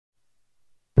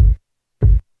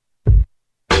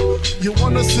You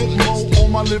wanna sit low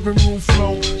on my living room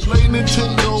floor, play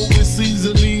Nintendo with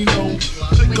Seasonino.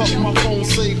 Pick up my phone,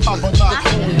 say Papa not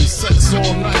home. Sex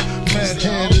all night, mad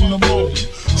head in the moon.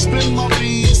 Spin my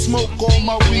beat, smoke all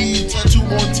my weed. Tattoo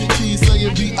on TT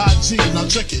saying B.I.G. Now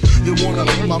check it, you wanna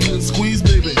be my man squeeze,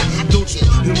 baby, don't you?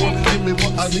 You wanna give me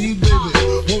what I need, baby,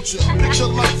 won't you? Picture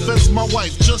life as my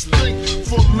wife, just think.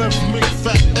 Full left, make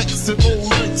fat X and old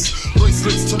links.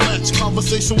 Bracelets to match,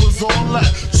 conversation was all that.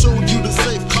 Showed you the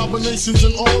safe combinations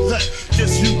and all that.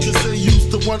 Guess you can say you's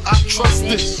the one I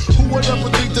trusted. Who would ever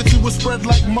think that you would spread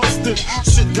like mustard?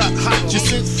 Shit got hot, you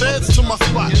sent feds to my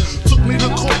spot. Took me to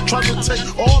court, tried to take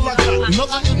all I got.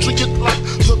 Another intricate plot,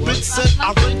 the bitch said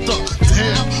I raped her.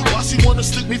 Damn, why she wanna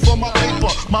stick me for my paper?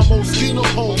 My Moschino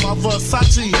pole, my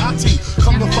Versace hottie.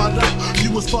 Come to find out,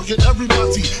 you was fucking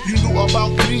everybody. You knew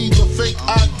about me, the fake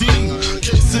ID.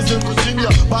 Cases in Virginia,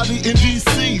 body in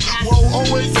DC. Won't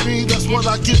always be, that's what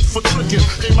I get for tricking.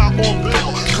 Came out on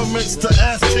bail, commenced to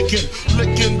ass kicking.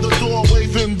 Licking the door,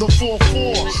 waving the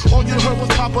 4-4. All you heard was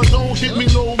Papa, don't hit me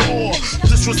no more.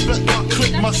 Disrespect my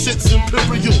clique, my shit's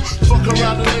imperial. Fuck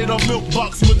around and made a milk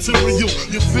box material.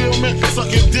 You feel me?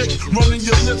 Sucking dick, running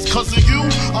your lips cause of you.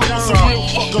 I'm on some real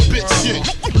fucker bitch shit.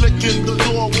 Licking the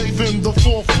door, waving the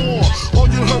 4-4. All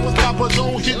you heard was Papa,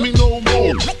 don't hit me no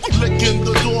more. Licking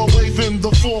the door, waving the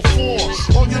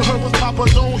 4-4. All you heard was Papa,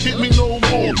 don't hit me no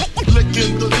more.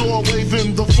 Licking the door,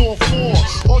 waving the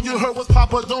 4-4. All you heard was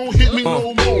Papa, don't hit me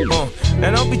no more.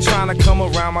 Now don't be trying to come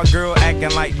around my girl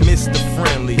acting like Mr.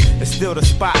 Friendly and steal the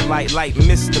spotlight like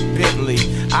Mr. Bentley.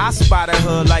 I spotted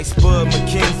her like Spud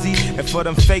McKenzie, and for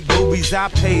them fake boobies I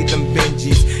paid them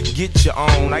Benjis. Get your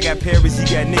own. I got Paris,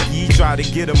 he got Nicky, he tried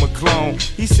to get him a clone.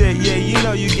 He said, yeah, you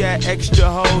know you got extra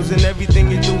hoes and everything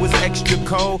you do is extra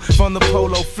cold. From the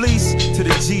polo fleece to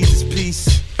the Jesus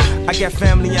piece. I got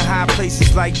family in high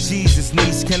places like Jesus'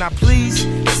 niece. Can I please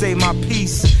say my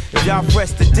piece? If y'all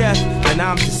fresh to death, then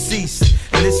I'm deceased.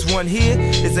 And this one here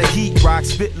is a heat rock,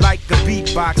 spit like a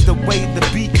beatbox, the way the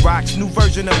beat rocks, new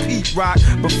version of Pete Rock.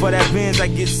 But for that Benz I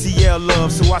get CL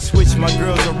love, so I switch my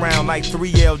girls around like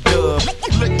 3L Dub.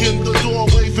 Licking the door,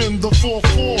 waving the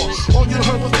 4-4. All you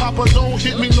heard was Papa, don't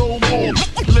hit me no more.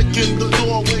 Licking the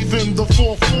door, waving the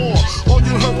 4-4. All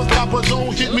you heard was Papa,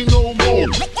 don't hit me no more.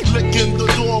 Licking the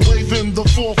door, waving the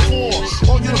 4-4.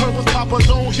 All you heard was Papa,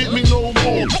 don't hit me no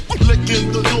more.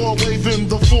 Licking the door, waving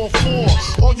the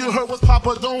 4-4. All you heard was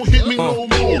Papa, don't hit me